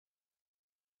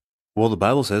Well, the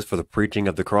Bible says, "For the preaching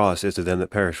of the cross is to them that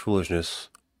perish foolishness,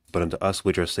 but unto us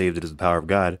which are saved it is the power of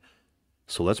God."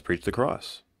 So let's preach the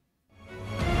cross.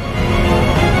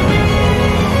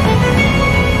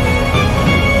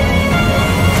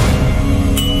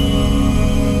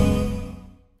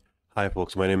 Hi,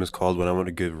 folks. My name is Caldwell. I want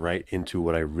to get right into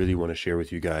what I really want to share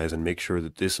with you guys and make sure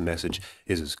that this message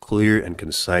is as clear and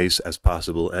concise as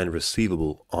possible and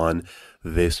receivable on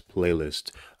this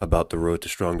playlist about the road to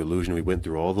strong delusion. We went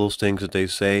through all those things that they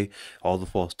say, all the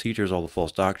false teachers, all the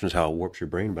false doctrines, how it warps your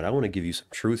brain. But I want to give you some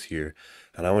truth here,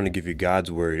 and I want to give you God's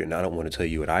word. And I don't want to tell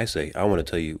you what I say. I want to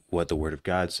tell you what the word of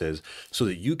God says so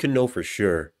that you can know for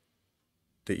sure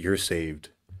that you're saved.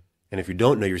 And if you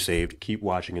don't know you're saved, keep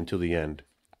watching until the end.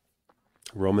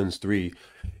 Romans 3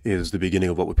 is the beginning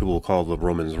of what people will call the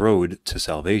Romans road to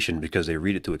salvation because they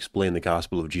read it to explain the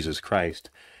gospel of Jesus Christ.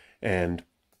 And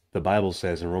the Bible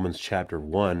says in Romans chapter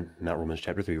 1, not Romans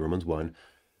chapter 3, Romans 1,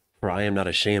 "For I am not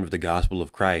ashamed of the gospel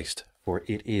of Christ, for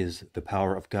it is the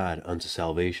power of God unto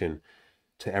salvation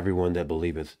to everyone that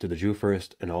believeth, to the Jew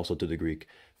first and also to the Greek.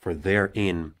 For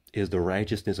therein is the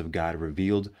righteousness of God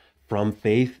revealed from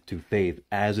faith to faith,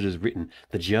 as it is written,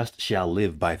 the just shall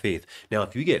live by faith." Now,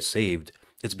 if you get saved,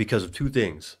 it's because of two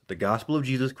things: the gospel of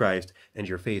Jesus Christ and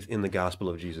your faith in the gospel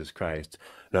of Jesus Christ.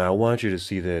 Now, I want you to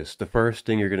see this. The first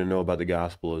thing you're going to know about the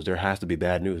gospel is there has to be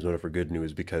bad news in order for good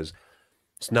news, because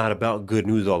it's not about good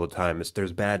news all the time.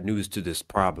 There's bad news to this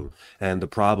problem. And the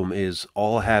problem is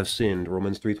all have sinned.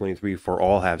 Romans 3:23, "For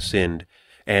all have sinned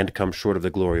and come short of the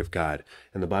glory of God."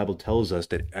 And the Bible tells us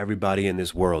that everybody in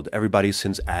this world, everybody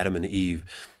since Adam and Eve,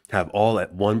 have all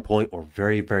at one point or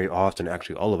very, very often,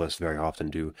 actually all of us very often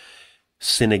do,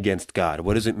 sin against God.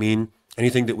 What does it mean?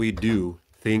 Anything that we do,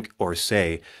 think, or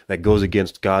say that goes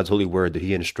against God's holy word that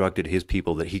he instructed his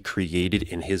people, that he created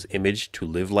in his image to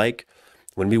live like.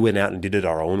 When we went out and did it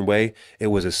our own way, it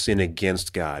was a sin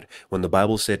against God. When the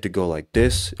Bible said to go like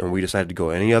this and we decided to go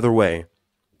any other way,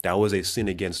 that was a sin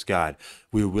against God.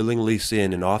 We willingly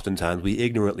sin, and oftentimes we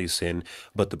ignorantly sin,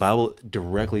 but the Bible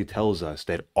directly tells us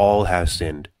that all have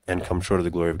sinned and come short of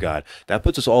the glory of God. That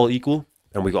puts us all equal,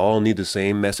 and we all need the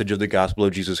same message of the gospel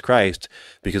of Jesus Christ,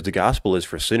 because the gospel is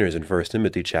for sinners in 1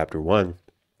 Timothy chapter 1.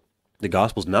 The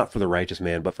gospel's not for the righteous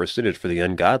man, but for sinners, for the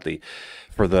ungodly,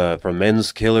 for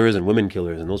men's killers and women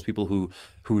killers, and those people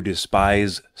who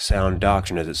despise sound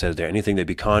doctrine, as it says there. Anything that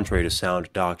be contrary to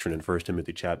sound doctrine in 1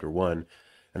 Timothy chapter 1.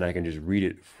 And I can just read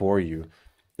it for you.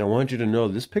 Now, I want you to know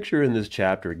this picture in this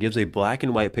chapter gives a black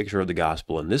and white picture of the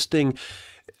gospel. And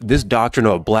this doctrine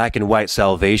of black and white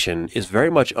salvation is very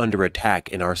much under attack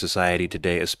in our society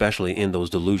today, especially in those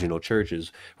delusional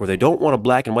churches where they don't want a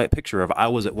black and white picture of, I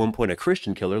was at one point a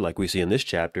Christian killer, like we see in this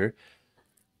chapter,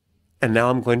 and now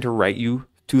I'm going to write you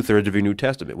 2/3 of your New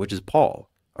Testament, which is Paul,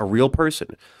 a real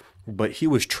person. But he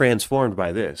was transformed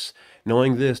by this,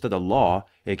 knowing this, that the law,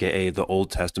 aka the Old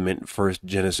Testament, first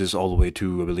Genesis all the way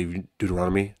to, I believe,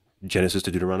 Deuteronomy, Genesis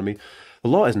to Deuteronomy, the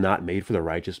law is not made for the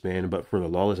righteous man, but for the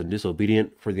lawless and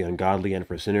disobedient, for the ungodly and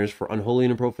for sinners, for unholy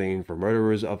and profane, for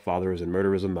murderers of fathers and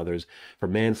murderers of mothers, for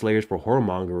manslayers, for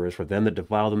whoremongers, for them that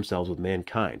defile themselves with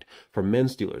mankind, for men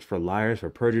stealers, for liars, for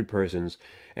perjured persons,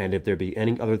 and if there be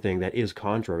any other thing that is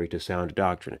contrary to sound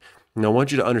doctrine. Now, I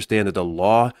want you to understand that the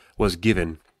law was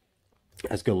given,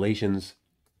 as Galatians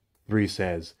 3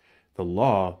 says, the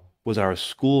law was our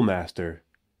schoolmaster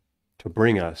to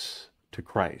bring us to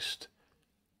Christ.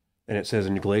 And it says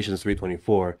in Galatians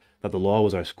 3:24 that the law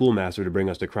was our schoolmaster to bring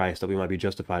us to Christ, that we might be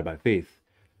justified by faith.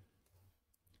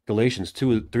 Galatians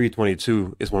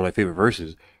 3:22 is one of my favorite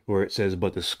verses, where it says,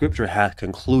 "But the scripture hath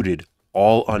concluded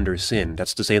all under sin."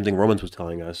 That's the same thing Romans was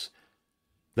telling us,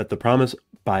 that the promise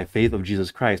by faith of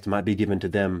Jesus Christ might be given to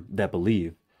them that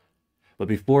believe. But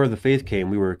before the faith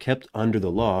came, we were kept under the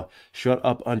law, shut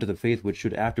up unto the faith which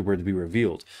should afterwards be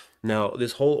revealed. Now,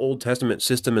 this whole Old Testament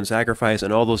system and sacrifice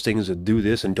and all those things that do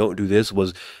this and don't do this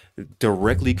was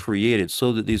directly created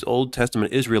so that these Old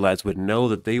Testament Israelites would know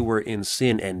that they were in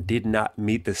sin and did not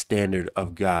meet the standard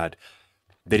of God.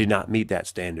 They did not meet that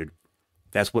standard.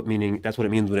 That's what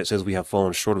it means when it says we have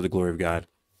fallen short of the glory of God.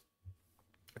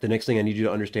 The next thing I need you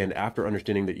to understand, after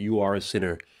understanding that you are a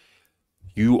sinner,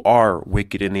 you are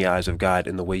wicked in the eyes of God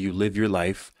in the way you live your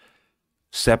life,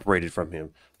 separated from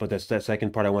him. But that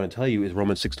second part I want to tell you is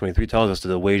Romans 6:23 tells us that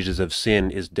the wages of sin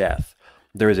is death.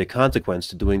 There is a consequence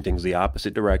to doing things the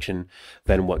opposite direction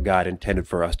than what God intended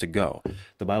for us to go.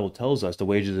 The Bible tells us the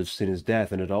wages of sin is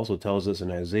death, and it also tells us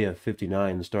in Isaiah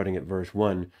 59, starting at verse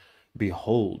 1,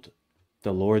 "Behold,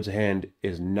 the Lord's hand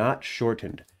is not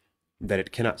shortened, that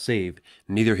it cannot save,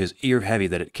 neither his ear heavy,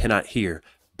 that it cannot hear.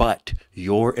 But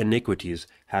your iniquities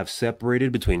have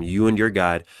separated between you and your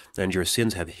God, and your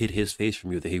sins have hid his face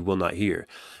from you that he will not hear.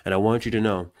 And I want you to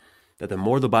know that the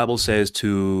more the Bible says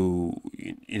to,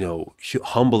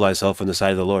 humble thyself in the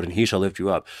sight of the Lord and he shall lift you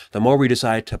up, the more we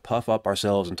decide to puff up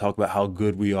ourselves and talk about how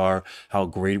good we are, how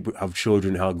great of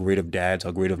children, how great of dads, how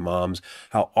great of moms,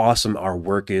 how awesome our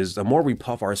work is, the more we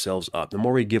puff ourselves up, the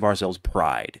more we give ourselves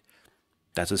pride.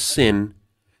 That's a sin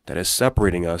that is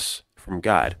separating us from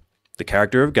God. The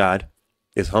character of God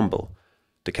is humble.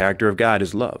 The character of God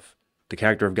is love. The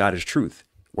character of God is truth.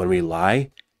 When we lie,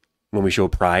 when we show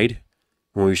pride,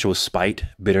 when we show spite,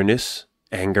 bitterness,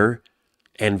 anger,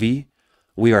 envy,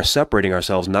 we are separating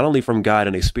ourselves not only from God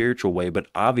in a spiritual way, but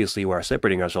obviously we are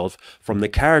separating ourselves from the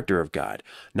character of God.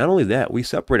 Not only that, we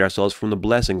separate ourselves from the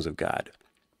blessings of God.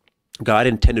 God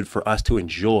intended for us to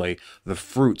enjoy the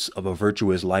fruits of a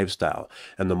virtuous lifestyle.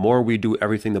 And the more we do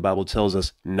everything the Bible tells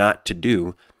us not to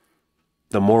do,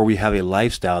 the more we have a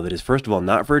lifestyle that is, first of all,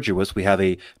 not virtuous. We have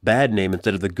a bad name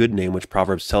instead of the good name, which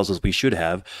Proverbs tells us we should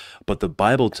have. But the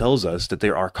Bible tells us that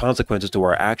there are consequences to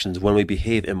our actions when we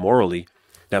behave immorally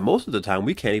that most of the time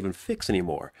we can't even fix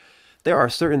anymore. There are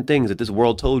certain things that this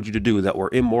world told you to do that were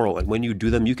immoral, and when you do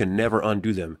them, you can never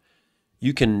undo them.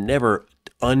 You can never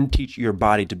unteach your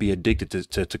body to be addicted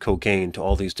to cocaine, to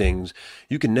all these things.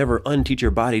 You can never unteach your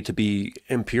body to be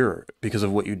impure because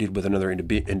of what you did with another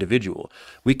individual.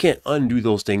 We can't undo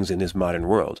those things in this modern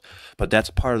world, but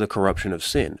that's part of the corruption of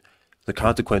sin, the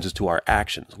consequences to our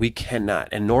actions. We cannot,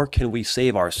 and nor can we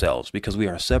save ourselves because we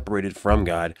are separated from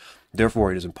God.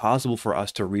 Therefore, it is impossible for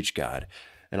us to reach God.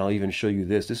 And I'll even show you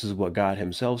this. This is what God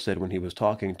himself said when he was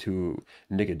talking to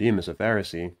Nicodemus, a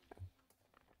Pharisee.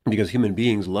 Because human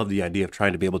beings love the idea of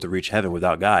trying to be able to reach heaven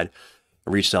without God,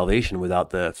 reach salvation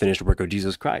without the finished work of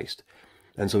Jesus Christ.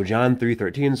 And so John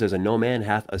 3:13 says, and no man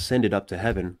hath ascended up to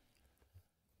heaven,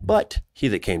 but he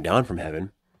that came down from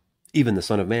heaven, even the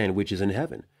Son of Man, which is in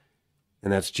heaven.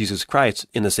 And that's Jesus Christ.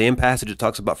 In the same passage it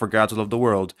talks about for God to love the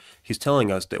world, he's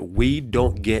telling us that we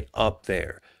don't get up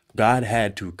there. God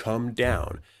had to come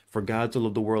down for God to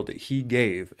love the world that he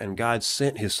gave, and God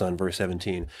sent his son, verse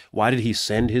 17. Why did he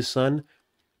send his son?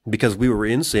 Because we were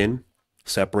in sin,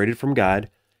 separated from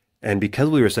God, and because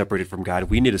we were separated from God,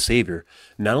 we need a Savior,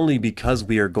 not only because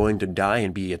we are going to die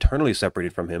and be eternally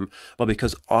separated from him, but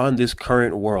because on this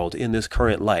current world, in this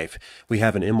current life, we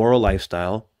have an immoral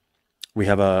lifestyle, we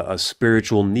have a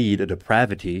spiritual need, a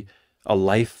depravity, a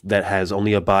life that has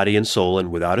only a body and soul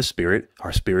and without a spirit.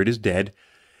 Our spirit is dead.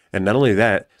 And not only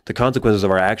that, the consequences of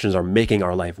our actions are making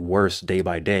our life worse day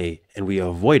by day, and we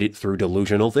avoid it through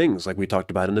delusional things like we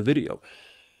talked about in the video.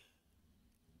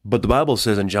 But the Bible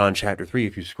says in John chapter 3,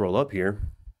 if you scroll up here,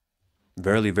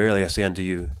 verily, verily, I say unto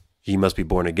you, ye must be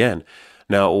born again.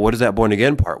 Now, what is that born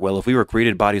again part? Well, if we were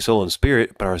created body, soul, and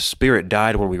spirit, but our spirit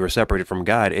died when we were separated from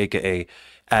God, aka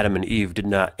Adam and Eve did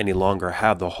not any longer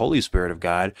have the Holy Spirit of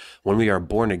God, when we are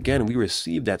born again, we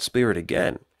receive that spirit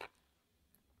again.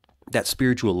 That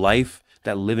spiritual life,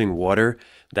 that living water,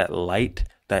 that light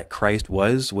that Christ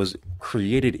was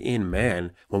created in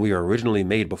man when we were originally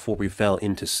made before we fell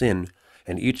into sin.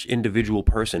 And each individual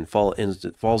person falls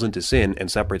into sin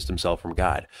and separates themselves from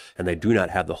God, and they do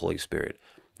not have the Holy Spirit.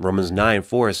 Romans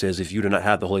 9:4 says, if you do not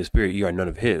have the Holy Spirit, you are none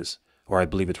of his. Or I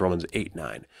believe it's Romans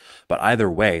 8:9. But either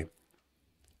way,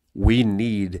 we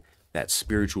need that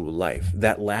spiritual life.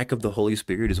 That lack of the Holy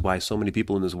Spirit is why so many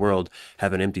people in this world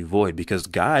have an empty void, because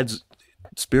God's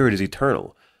Spirit is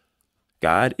eternal.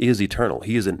 God is eternal.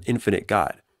 He is an infinite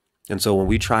God. And so when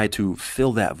we try to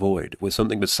fill that void with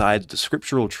something besides the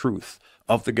scriptural truth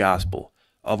of the gospel,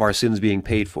 of our sins being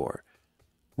paid for,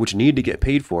 which need to get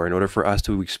paid for in order for us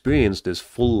to experience this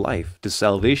full life, this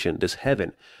salvation, this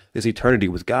heaven, this eternity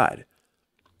with God.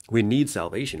 We need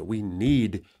salvation. We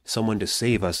need someone to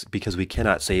save us because we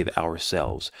cannot save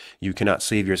ourselves. You cannot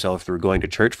save yourself through going to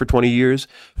church for 20 years,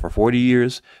 for 40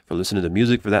 years, for listening to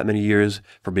music for that many years,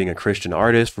 for being a Christian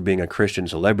artist, for being a Christian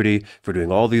celebrity, for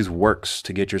doing all these works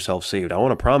to get yourself saved. I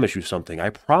want to promise you something.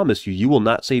 I promise you, you will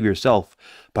not save yourself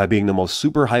by being the most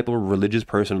super hyper religious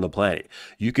person on the planet.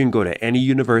 You can go to any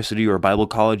university or Bible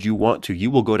college you want to.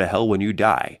 You will go to hell when you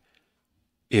die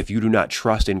if you do not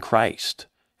trust in Christ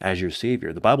as your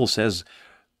Savior. The Bible says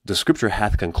the scripture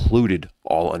hath concluded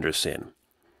all under sin,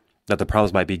 that the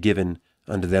promise might be given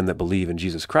unto them that believe in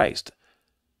Jesus Christ.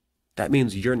 That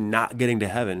means you're not getting to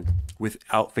heaven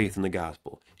without faith in the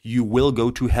gospel. You will go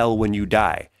to hell when you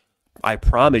die. I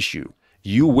promise you,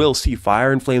 you will see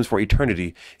fire and flames for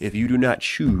eternity if you do not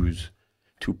choose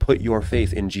to put your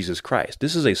faith in Jesus Christ.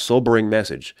 This is a sobering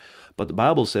message, but the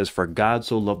Bible says, for God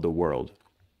so loved the world,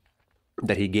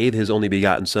 that he gave his only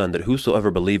begotten Son, that whosoever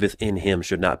believeth in him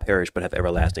should not perish, but have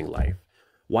everlasting life.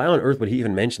 Why on earth would he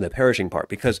even mention the perishing part?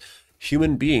 Because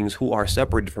human beings who are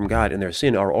separated from God in their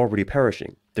sin are already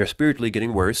perishing. They're spiritually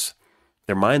getting worse.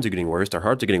 Their minds are getting worse. Their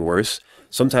hearts are getting worse.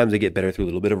 Sometimes they get better through a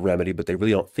little bit of remedy, but they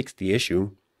really don't fix the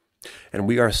issue. And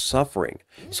we are suffering.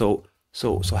 So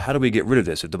how do we get rid of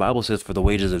this? If the Bible says for the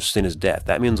wages of sin is death,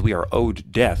 that means we are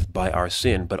owed death by our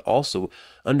sin. But also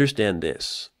understand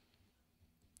this.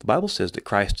 The Bible says that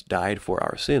Christ died for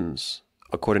our sins,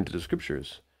 according to the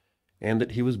scriptures, and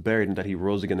that he was buried and that he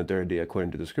rose again the third day,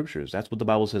 according to the scriptures. That's what the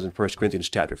Bible says in 1 Corinthians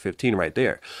chapter 15 right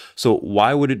there. So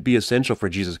why would it be essential for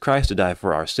Jesus Christ to die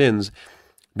for our sins?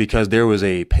 Because there was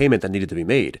a payment that needed to be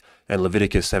made. And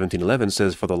Leviticus 17:11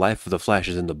 says, for the life of the flesh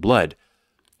is in the blood.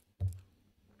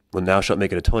 When thou shalt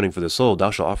make an atoning for the soul,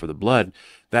 thou shalt offer the blood.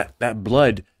 That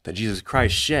blood that Jesus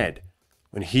Christ shed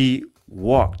when he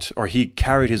walked, or he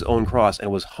carried his own cross and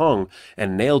was hung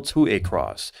and nailed to a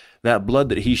cross, that blood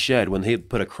that he shed when they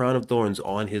put a crown of thorns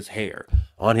on his hair,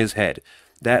 on his head,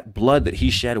 that blood that he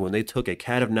shed when they took a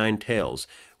cat of nine tails,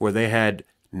 where they had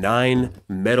nine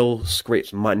metal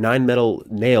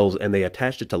nails, and they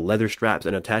attached it to leather straps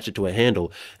and attached it to a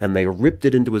handle, and they ripped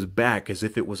it into his back as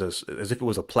if it was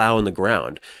a plow in the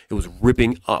ground. It was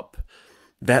ripping up.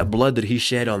 That blood that he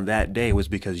shed on that day was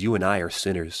because you and I are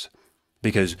sinners.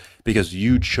 Because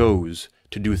you chose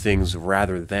to do things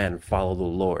rather than follow the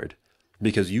Lord.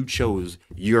 Because you chose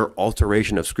your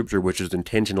alteration of scripture, which is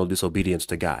intentional disobedience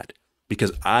to God.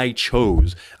 Because I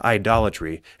chose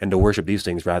idolatry and to worship these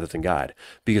things rather than God.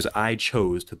 Because I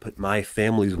chose to put my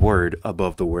family's word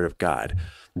above the word of God.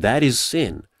 That is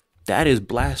sin. That is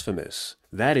blasphemous.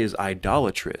 That is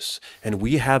idolatrous. And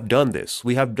we have done this.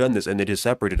 We have done this, and it has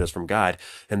separated us from God.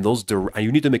 And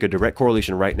you need to make a direct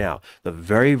correlation right now. The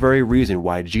very, very reason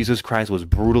why Jesus Christ was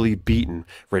brutally beaten,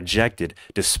 rejected,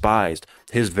 despised,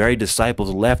 his very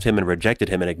disciples left him and rejected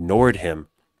him and ignored him,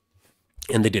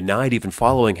 and they denied even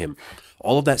following him.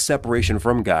 All of that separation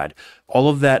from God, all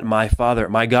of that, my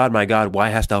God, why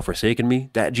hast thou forsaken me?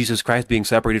 That Jesus Christ being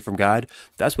separated from God,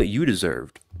 that's what you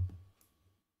deserved.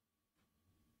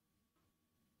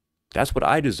 That's what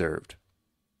I deserved.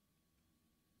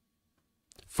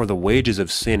 For the wages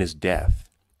of sin is death.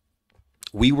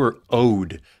 We were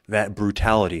owed that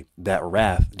brutality, that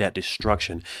wrath, that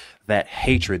destruction, that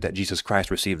hatred that Jesus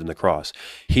Christ received on the cross.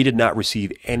 He did not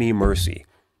receive any mercy.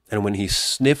 And when he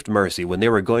sniffed mercy, when they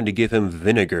were going to give him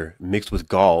vinegar mixed with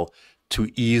gall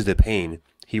to ease the pain,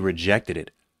 he rejected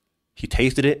it. He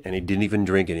tasted it and he didn't even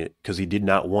drink in it because he did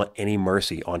not want any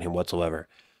mercy on him whatsoever.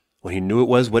 When he knew it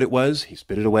was what it was, he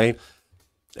spit it away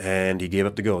and he gave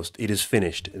up the ghost. It is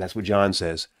finished. That's what John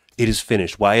says. It is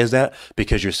finished. Why is that?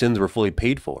 Because your sins were fully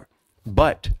paid for.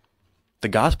 But the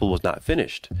gospel was not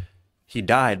finished. He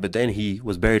died, but then he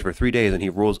was buried for 3 days and he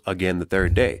rose again the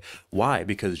third day. Why?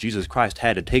 Because Jesus Christ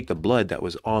had to take the blood that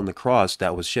was on the cross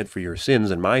that was shed for your sins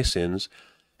and my sins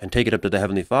and take it up to the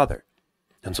Heavenly Father.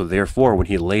 And so therefore, when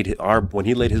he laid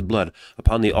his blood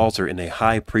upon the altar in a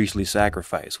high priestly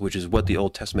sacrifice, which is what the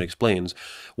Old Testament explains,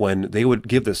 when they would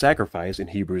give the sacrifice in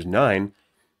Hebrews 9,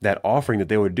 that offering that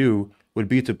they would do would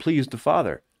be to please the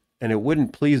Father. And it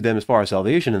wouldn't please them as far as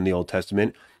salvation in the Old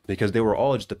Testament, because they were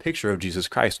all just a picture of Jesus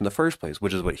Christ in the first place,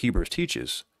 which is what Hebrews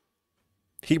teaches.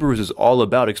 Hebrews is all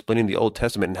about explaining the Old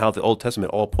Testament and how the Old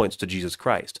Testament all points to Jesus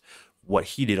Christ. What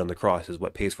he did on the cross is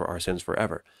what pays for our sins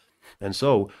forever. And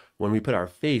so when we put our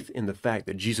faith in the fact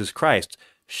that Jesus Christ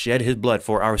shed his blood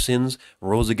for our sins,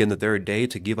 rose again the third day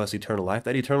to give us eternal life,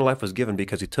 that eternal life was given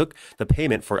because he took the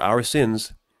payment for our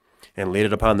sins and laid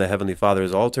it upon the Heavenly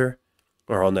Father's altar,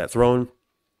 or on that throne,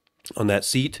 on that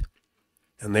seat.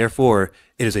 And therefore,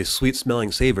 it is a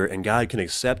sweet-smelling savor, and God can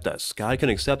accept us. God can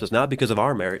accept us not because of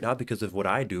our merit, not because of what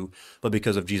I do, but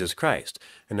because of Jesus Christ.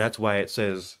 And that's why it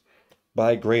says,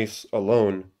 by grace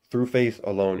alone, through faith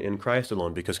alone, in Christ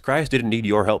alone, because Christ didn't need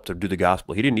your help to do the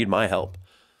gospel. He didn't need my help.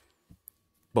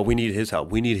 But we need his help.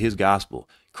 We need his gospel.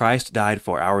 Christ died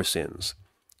for our sins.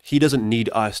 He doesn't need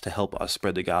us to help us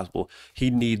spread the gospel. He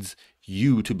needs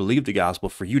you to believe the gospel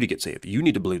for you to get saved. You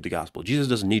need to believe the gospel. Jesus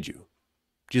doesn't need you.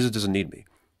 Jesus doesn't need me.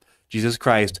 Jesus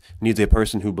Christ needs a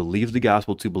person who believes the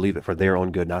gospel to believe it for their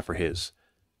own good, not for his.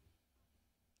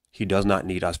 He does not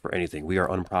need us for anything. We are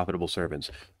unprofitable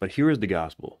servants. But here is the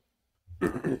gospel.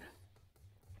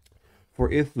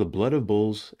 For if the blood of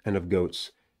bulls and of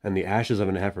goats and the ashes of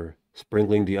an heifer,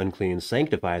 sprinkling the unclean,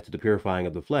 sanctifieth to the purifying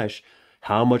of the flesh,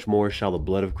 how much more shall the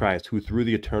blood of Christ, who through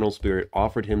the eternal Spirit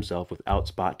offered himself without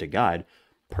spot to God,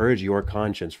 purge your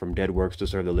conscience from dead works to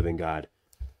serve the living God?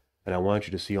 And I want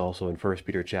you to see also in 1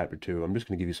 Peter chapter 2, I'm just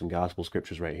going to give you some gospel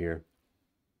scriptures right here.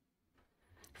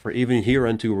 For even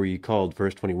hereunto were ye called,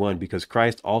 verse 21, because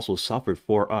Christ also suffered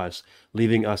for us,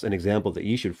 leaving us an example that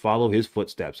ye should follow his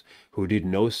footsteps, who did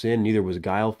no sin, neither was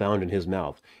guile found in his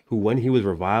mouth, who when he was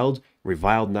reviled,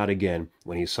 reviled not again,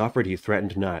 when he suffered, he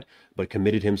threatened not, but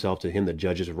committed himself to him that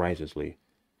judges righteously,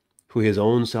 who his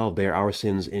own self bare our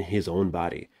sins in his own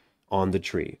body on the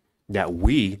tree, that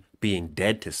we, being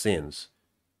dead to sins,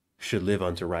 should live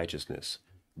unto righteousness,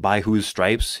 by whose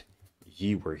stripes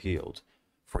ye were healed.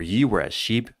 For ye were as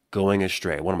sheep going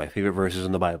astray, one of my favorite verses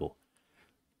in the Bible,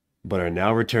 but are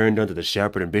now returned unto the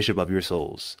shepherd and bishop of your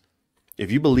souls.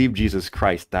 If you believe Jesus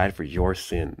Christ died for your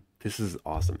sin, this is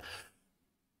awesome.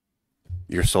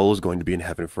 Your soul is going to be in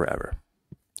heaven forever.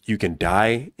 You can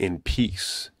die in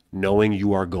peace, knowing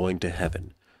you are going to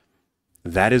heaven.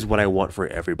 That is what I want for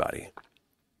everybody.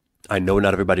 I know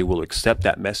not everybody will accept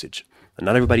that message. And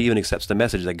not everybody even accepts the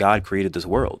message that God created this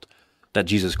world, that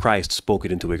Jesus Christ spoke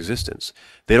it into existence.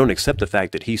 They don't accept the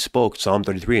fact that he spoke Psalm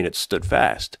 33 and it stood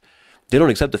fast. They don't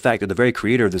accept the fact that the very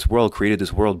creator of this world created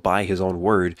this world by his own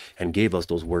word and gave us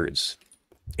those words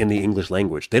in the English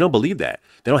language. They don't believe that.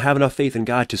 They don't have enough faith in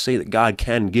God to say that God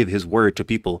can give his word to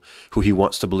people who he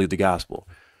wants to believe the gospel.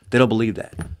 They don't believe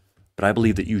that. But I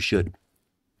believe that you should,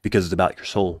 because it's about your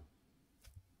soul.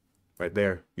 Right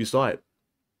there. You saw it.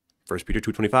 1 Peter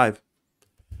 2:25.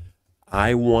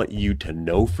 I want you to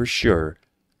know for sure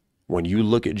when you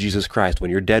look at Jesus Christ, when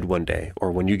you're dead one day,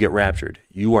 or when you get raptured,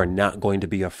 you are not going to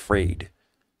be afraid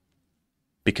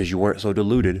because you weren't so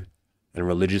deluded and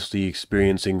religiously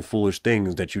experiencing foolish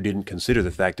things that you didn't consider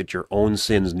the fact that your own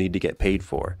sins need to get paid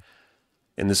for.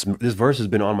 And this verse has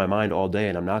been on my mind all day,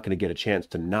 and I'm not going to get a chance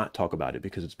to not talk about it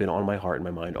because it's been on my heart and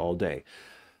my mind all day.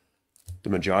 The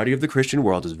majority of the Christian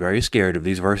world is very scared of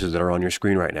these verses that are on your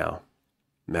screen right now.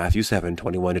 Matthew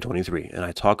 7:21-23. And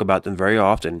I talk about them very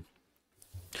often.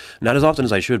 Not as often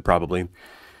as I should probably,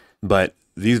 but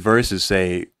these verses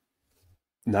say,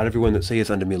 not everyone that saith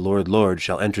unto me, Lord, Lord,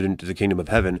 shall enter into the kingdom of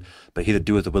heaven, but he that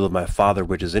doeth the will of my Father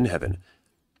which is in heaven.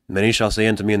 Many shall say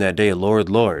unto me in that day, Lord,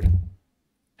 Lord,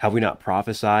 have we not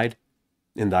prophesied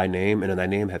in thy name, and in thy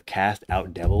name have cast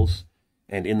out devils,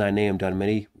 and in thy name done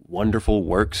many wonderful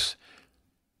works?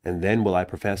 And then will I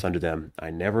profess unto them,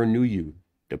 I never knew you.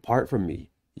 Depart from me,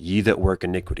 ye that work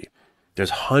iniquity. There's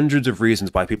hundreds of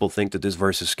reasons why people think that this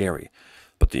verse is scary.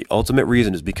 But the ultimate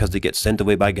reason is because they get sent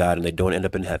away by God and they don't end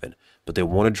up in heaven. But they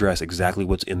won't address exactly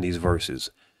what's in these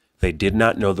verses. They did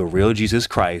not know the real Jesus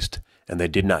Christ, and they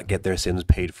did not get their sins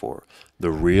paid for.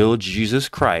 The real Jesus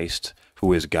Christ,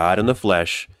 who is God in the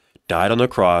flesh, died on the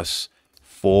cross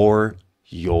for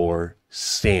your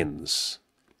sins,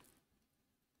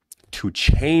 to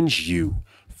change you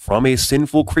from a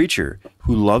sinful creature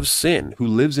who loves sin, who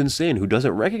lives in sin, who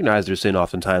doesn't recognize their sin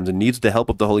oftentimes and needs the help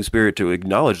of the Holy Spirit to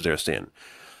acknowledge their sin,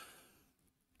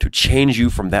 to change you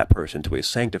from that person to a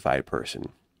sanctified person.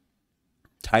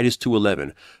 Titus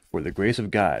 2:11, for the grace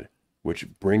of God, which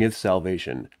bringeth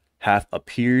salvation, hath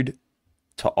appeared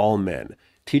to all men,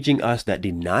 teaching us that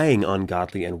denying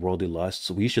ungodly and worldly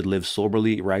lusts, we should live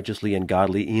soberly, righteously, and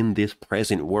godly in this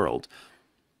present world.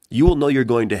 You will know you're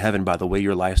going to heaven by the way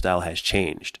your lifestyle has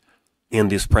changed in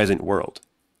this present world,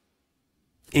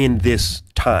 in this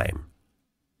time,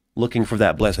 looking for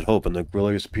that blessed hope and the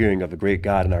glorious appearing of the great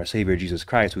God and our Savior Jesus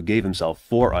Christ, who gave himself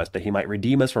for us that he might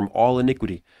redeem us from all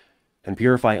iniquity and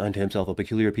purify unto himself a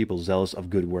peculiar people zealous of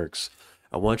good works.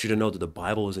 I want you to know that the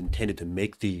Bible is intended to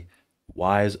make thee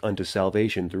wise unto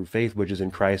salvation through faith which is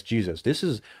in Christ Jesus. This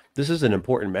is an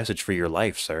important message for your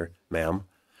life, sir, ma'am.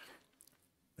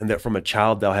 And that from a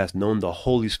child thou hast known the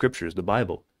holy scriptures, the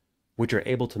Bible, which are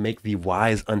able to make thee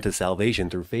wise unto salvation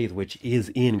through faith which is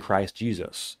in Christ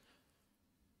Jesus.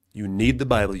 You need the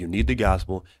Bible, you need the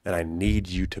gospel, and I need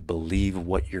you to believe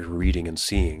what you're reading and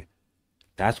seeing.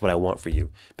 That's what I want for you,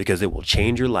 because it will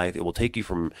change your life. It will take you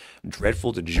from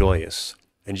dreadful to joyous,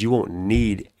 and you won't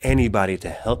need anybody to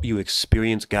help you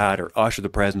experience God or usher the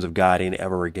presence of God in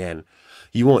ever again.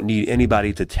 You won't need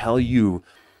anybody to tell you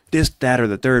this, that, or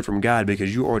the third from God,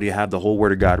 because you already have the whole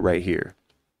word of God right here.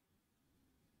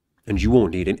 And you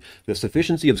won't need it. The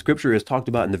sufficiency of Scripture is talked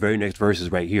about in the very next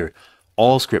verses right here.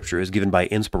 All Scripture is given by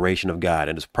inspiration of God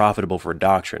and is profitable for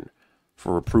doctrine,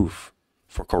 for reproof,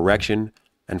 for correction,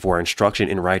 and for instruction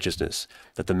in righteousness,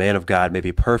 that the man of God may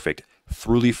be perfect,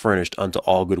 truly furnished unto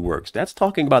all good works. That's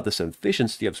talking about the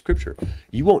sufficiency of Scripture.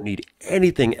 You won't need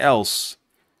anything else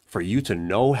for you to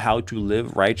know how to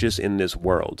live righteous in this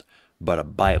world but a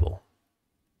Bible,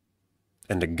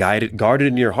 and to guard it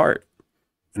in your heart.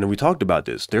 And then we talked about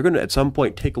this. They're going to at some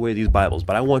point take away these Bibles,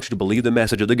 but I want you to believe the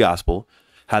message of the gospel,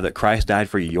 how that Christ died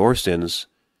for your sins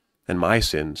and my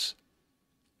sins,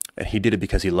 and he did it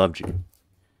because he loved you.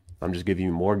 I'm just giving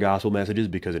you more gospel messages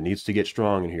because it needs to get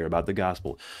strong in here about the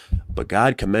gospel. But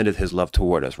God commendeth his love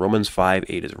toward us. Romans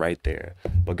 5:8 is right there.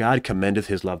 But God commendeth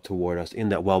his love toward us in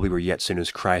that while we were yet sinners,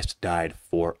 Christ died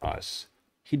for us.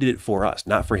 He did it for us,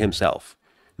 not for himself.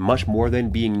 Much more than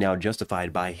being now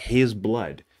justified by his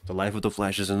blood, the life of the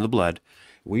flesh is in the blood,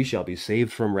 we shall be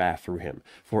saved from wrath through him.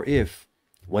 For if,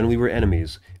 when we were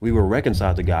enemies, we were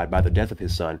reconciled to God by the death of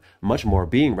his Son, much more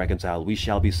being reconciled, we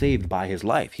shall be saved by his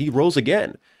life. He rose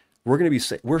again.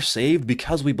 We're saved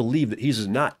because we believe that he's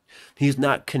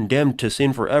not condemned to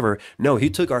sin forever. No,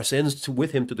 he took our sins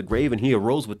with him to the grave, and he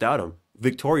arose without them,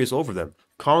 victorious over them,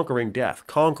 conquering death,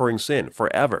 conquering sin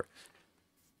forever.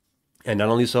 And not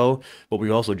only so, but we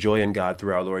also joy in God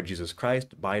through our Lord Jesus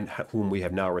Christ, by whom we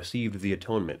have now received the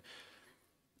atonement.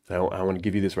 I want to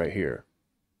give you this right here.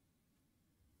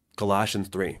 Colossians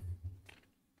 3.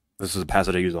 This is a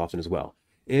passage I use often as well.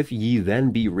 If ye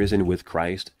then be risen with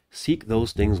Christ, seek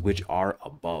those things which are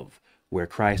above, where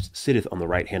Christ sitteth on the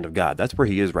right hand of God. That's where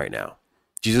he is right now.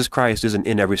 Jesus Christ isn't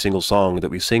in every single song that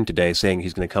we sing today saying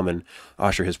he's going to come and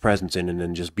usher his presence in and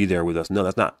then just be there with us. No,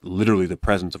 that's not literally the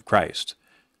presence of Christ.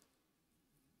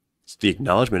 It's the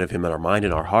acknowledgement of him in our mind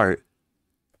and our heart.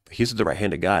 He's at the right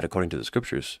hand of God according to the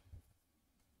scriptures.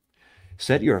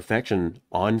 Set your affection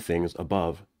on things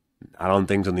above, not on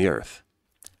things on the earth.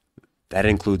 That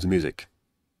includes music.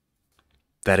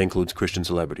 That includes Christian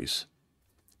celebrities.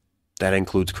 That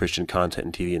includes Christian content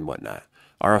and TV and whatnot.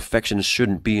 Our affections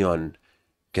shouldn't be on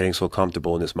getting so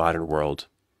comfortable in this modern world.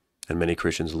 And many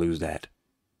Christians lose that.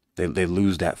 They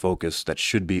lose that focus that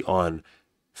should be on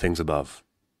things above.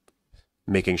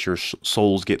 Making sure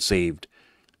souls get saved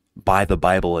by the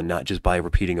Bible and not just by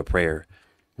repeating a prayer.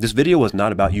 This video was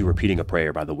not about you repeating a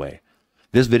prayer, by the way.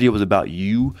 This video was about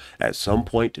you at some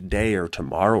point today or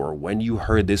tomorrow or when you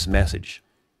heard this message.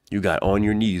 You got on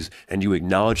your knees and you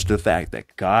acknowledged the fact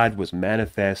that God was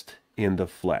manifest in the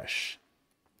flesh.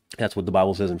 That's what the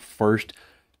Bible says in 1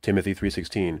 Timothy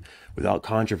 3:16, without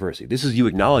controversy. This is you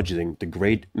acknowledging the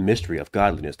great mystery of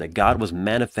godliness, that God was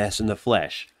manifest in the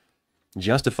flesh,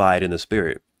 justified in the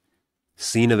spirit,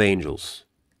 seen of angels,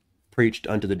 preached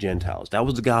unto the Gentiles. That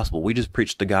was the gospel. We just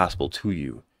preached the gospel to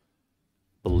you.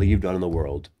 Believed on in the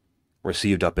world,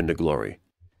 received up into glory.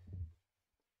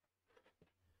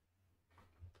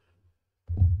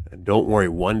 And don't worry,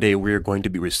 one day we are going to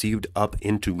be received up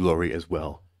into glory as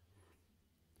well,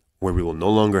 where we will no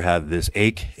longer have this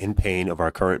ache and pain of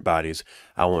our current bodies.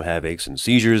 I won't have aches and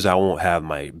seizures. I won't have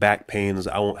my back pains.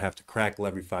 I won't have to crackle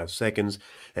every 5 seconds.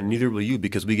 And neither will you,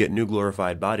 because we get new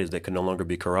glorified bodies that can no longer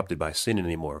be corrupted by sin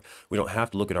anymore. We don't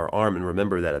have to look at our arm and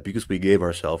remember that abuse we gave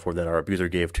ourselves or that our abuser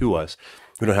gave to us.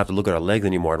 We don't have to look at our leg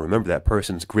anymore and remember that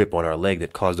person's grip on our leg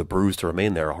that caused a bruise to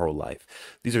remain there our whole life.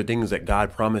 These are things that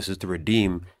God promises to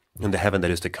redeem in the heaven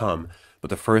that is to come. But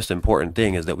the first important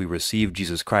thing is that we receive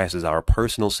Jesus Christ as our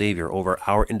personal Savior over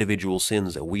our individual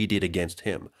sins that we did against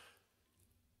him.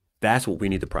 That's what we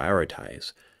need to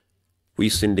prioritize. We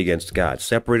sinned against God,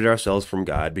 separated ourselves from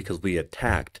God because we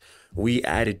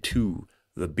added to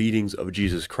the beatings of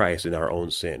Jesus Christ in our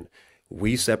own sin.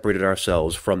 We separated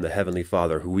ourselves from the Heavenly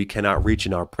Father, who we cannot reach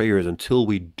in our prayers until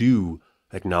we do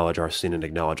acknowledge our sin and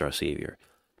acknowledge our Savior.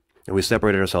 And we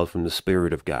separated ourselves from the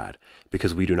Spirit of God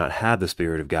because we do not have the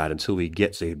Spirit of God until we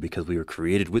get saved, because we were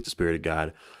created with the Spirit of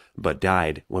God, but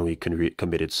died when we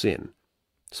committed sin.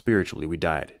 Spiritually, we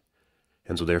died.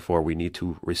 And so therefore, we need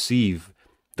to receive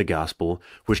the gospel,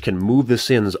 which can move the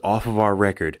sins off of our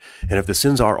record. And if the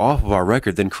sins are off of our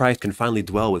record, then Christ can finally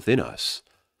dwell within us.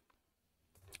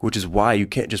 Which is why you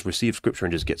can't just receive Scripture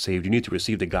and just get saved. You need to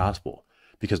receive the gospel,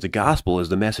 because the gospel is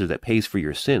the message that pays for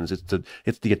your sins.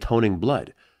 It's the atoning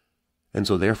blood. And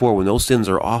so therefore, when those sins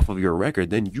are off of your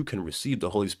record, then you can receive the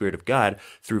Holy Spirit of God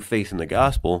through faith in the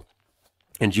gospel,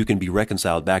 and you can be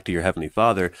reconciled back to your Heavenly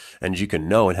Father, and you can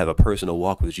know and have a personal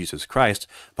walk with Jesus Christ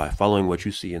by following what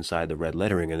you see inside the red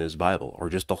lettering in his Bible, or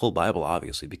just the whole Bible,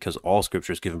 obviously, because all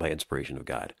Scripture is given by inspiration of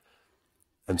God.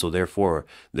 And so therefore,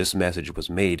 this message was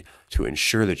made to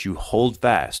ensure that you hold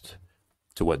fast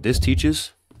to what this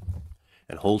teaches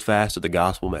and hold fast to the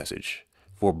gospel message.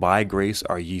 For by grace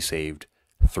are ye saved,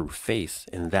 through faith,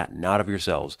 and that not of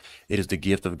yourselves. It is the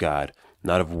gift of God,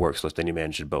 not of works, lest any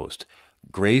man should boast.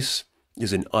 Grace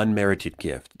is an unmerited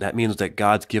gift. That means that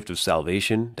God's gift of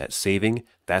salvation, that saving,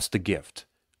 that's the gift.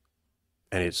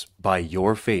 And it's by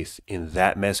your faith in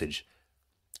that message,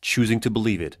 choosing to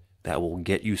believe it, that will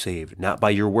get you saved. Not by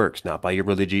your works, not by your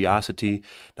religiosity,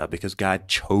 not because God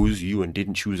chose you and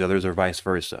didn't choose others or vice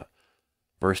versa.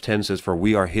 Verse 10 says, "For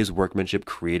we are his workmanship,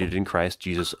 created in Christ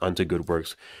Jesus unto good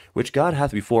works, which God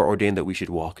hath before ordained that we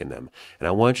should walk in them." And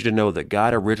I want you to know that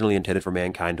God originally intended for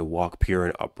mankind to walk pure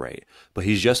and upright. But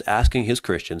he's just asking his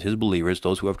Christians, his believers,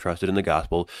 those who have trusted in the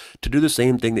gospel, to do the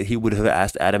same thing that he would have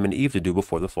asked Adam and Eve to do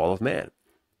before the fall of man.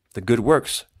 The good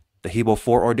works that he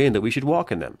before ordained that we should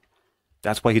walk in them.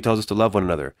 That's why he tells us to love one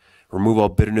another, remove all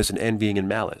bitterness and envying and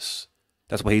malice.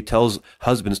 That's why he tells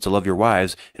husbands to love your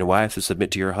wives and wives to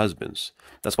submit to your husbands.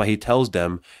 That's why he tells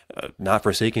them, not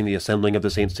forsaking the assembling of the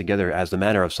saints together as the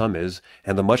manner of some is,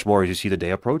 and the much more as you see the day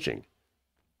approaching.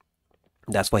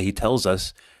 That's why he tells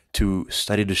us to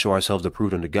study to show ourselves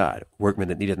approved unto God, workmen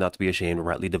that needeth not to be ashamed,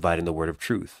 rightly dividing the word of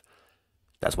truth.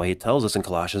 That's why he tells us in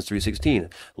Colossians 3:16,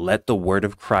 "Let the word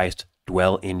of Christ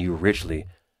dwell in you richly,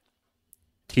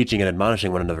 teaching and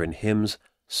admonishing one another in hymns,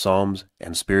 psalms,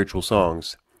 and spiritual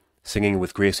songs, singing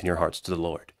with grace in your hearts to the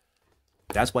Lord."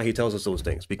 That's why he tells us those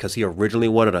things, because he originally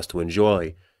wanted us to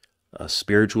enjoy a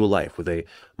spiritual life with a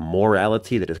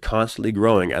morality that is constantly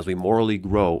growing as we morally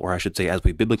grow, or I should say as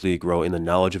we biblically grow in the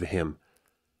knowledge of him.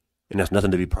 And that's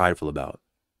nothing to be prideful about.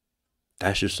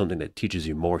 That's just something that teaches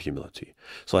you more humility.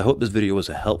 So I hope this video was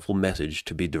a helpful message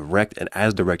to be direct and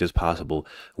as direct as possible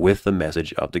with the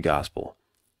message of the gospel.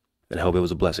 And I hope it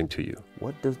was a blessing to you.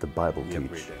 What does the Bible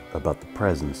teach about the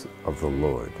presence of the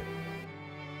Lord?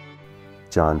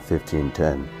 John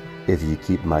 15:10, "If ye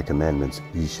keep my commandments,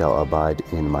 ye shall abide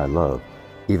in my love,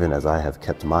 even as I have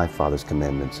kept my Father's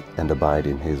commandments and abide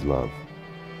in his love."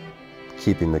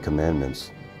 Keeping the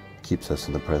commandments keeps us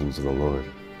in the presence of the Lord.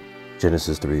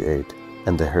 Genesis 3:8,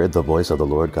 "And they heard the voice of the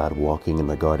Lord God walking in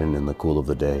the garden in the cool of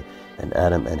the day, and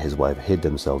Adam and his wife hid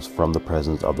themselves from the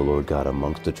presence of the Lord God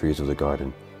amongst the trees of the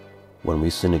garden." When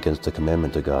we sin against the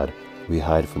commandment of God, we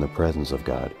hide from the presence of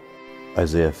God.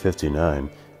 Isaiah 59,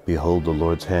 "Behold, the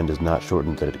Lord's hand is not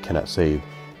shortened that it cannot save,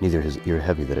 neither his ear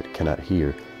heavy that it cannot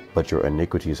hear. But your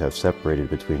iniquities have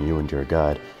separated between you and your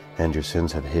God, and your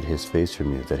sins have hid his face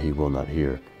from you that he will not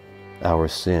hear." Our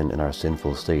sin and our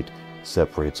sinful state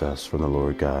separates us from the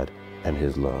Lord God and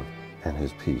his love and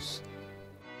his peace.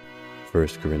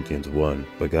 1 Corinthians 1,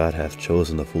 "But God hath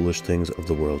chosen the foolish things of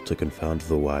the world to confound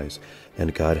the wise,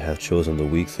 and God hath chosen the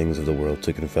weak things of the world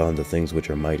to confound the things which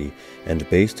are mighty, and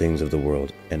base things of the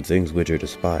world, and things which are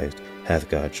despised, hath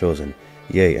God chosen,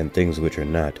 yea, and things which are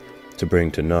not, to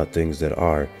bring to naught things that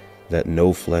are, that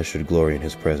no flesh should glory in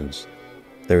his presence."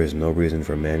 There is no reason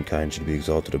for mankind should be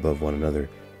exalted above one another,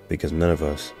 because none of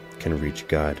us can reach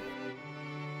God.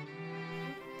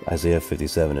 Isaiah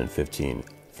 57:15,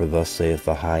 "For thus saith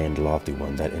the high and lofty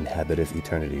one that inhabiteth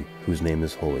eternity, whose name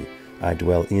is holy. I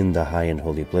dwell in the high and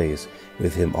holy place,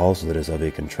 with him also that is of a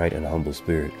contrite and humble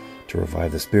spirit, to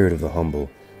revive the spirit of the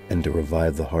humble, and to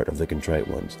revive the heart of the contrite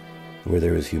ones. Where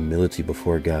there is humility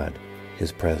before God,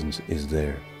 his presence is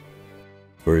there."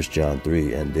 1 John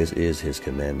 3, "And this is his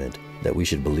commandment, that we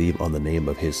should believe on the name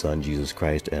of his Son Jesus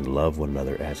Christ, and love one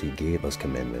another as he gave us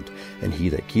commandment. And he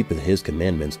that keepeth his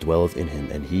commandments dwelleth in him,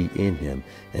 and he in him.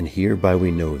 And hereby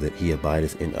we know that he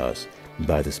abideth in us,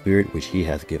 by the Spirit which he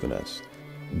hath given us."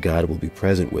 God will be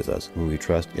present with us when we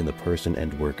trust in the person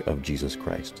and work of Jesus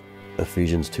Christ.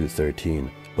 Ephesians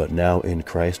 2:13, "But now in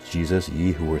Christ Jesus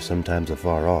ye who were sometimes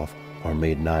afar off are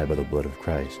made nigh by the blood of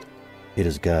Christ." It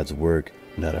is God's work,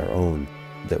 not our own,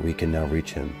 that we can now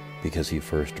reach him, because he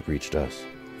first reached us.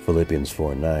 Philippians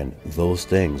 4:9, "Those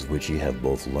things which ye have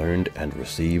both learned and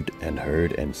received and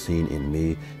heard and seen in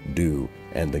me, do,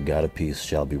 and the God of peace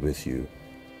shall be with you."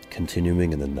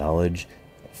 Continuing in the knowledge,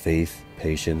 faith,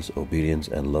 patience, obedience,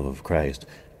 and love of Christ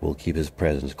will keep his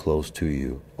presence close to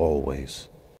you always.